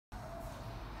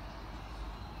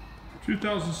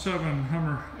2007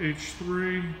 Hummer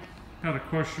H3. Had a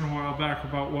question a while back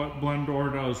about what blend door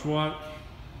does what.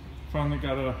 Finally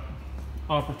got an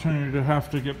opportunity to have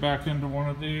to get back into one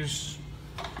of these.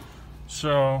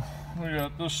 So we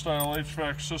got this style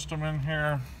HVAC system in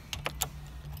here.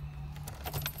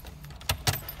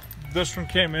 This one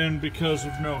came in because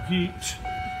of no heat.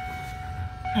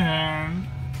 And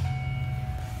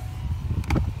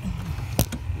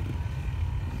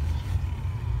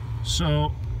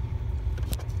so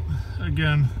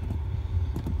again,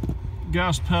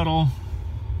 gas pedal,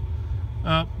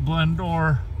 up, blend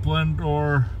door,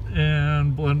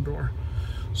 and blend door.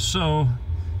 So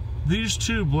these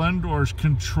two blend doors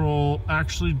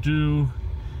actually do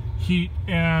heat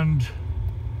and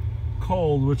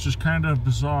cold, which is kind of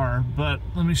bizarre, but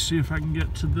let me see if I can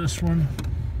get to this one.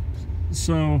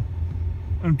 So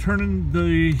I'm turning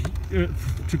it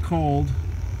to cold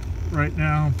right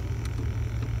now,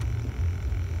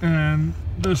 and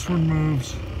this one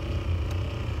moves,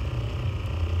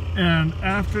 and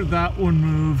after that one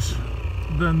moves,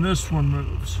 then this one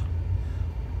moves.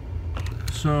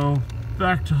 So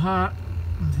back to hot.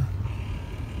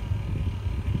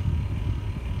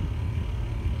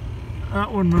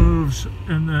 That one moves,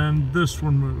 and then this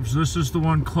one moves. This is the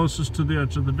one closest to the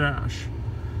edge of the dash.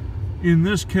 In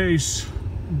this case,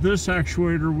 this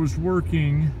actuator was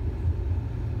working,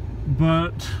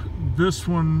 but this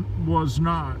one was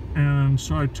not. And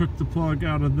so I took the plug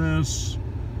out of this,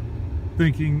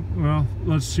 thinking, well,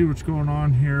 let's see what's going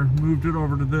on here. Moved it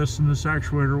over to this, and this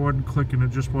actuator wasn't clicking,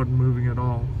 it just wasn't moving at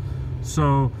all.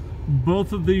 So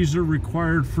both of these are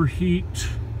required for heat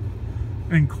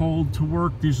and cold to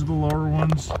work. These are the lower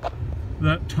ones.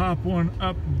 That top one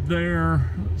up there,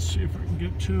 let's see if I can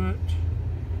get to it.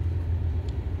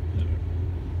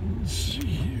 Let's see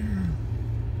here.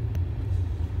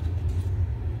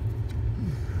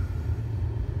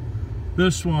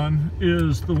 This one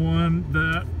is the one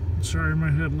that, sorry,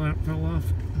 my headlamp fell off.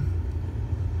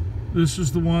 This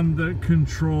is the one that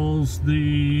controls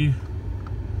the, get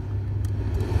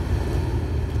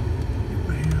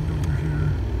my hand over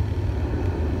here.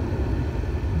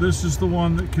 This is the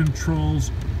one that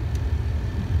controls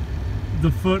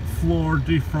the foot floor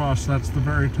defrost. That's the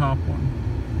very top one.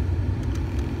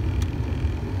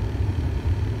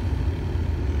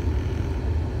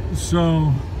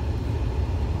 So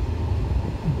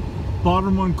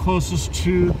bottom one closest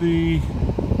to the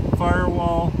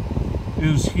firewall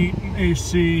is heat and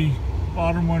AC.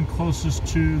 Bottom one closest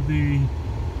to the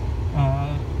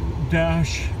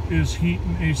dash is heat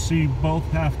and AC.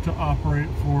 Both have to operate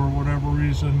for whatever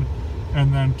reason.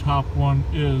 And then top one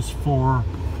is for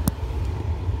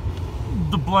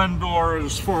the blend door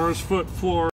as far as foot floor.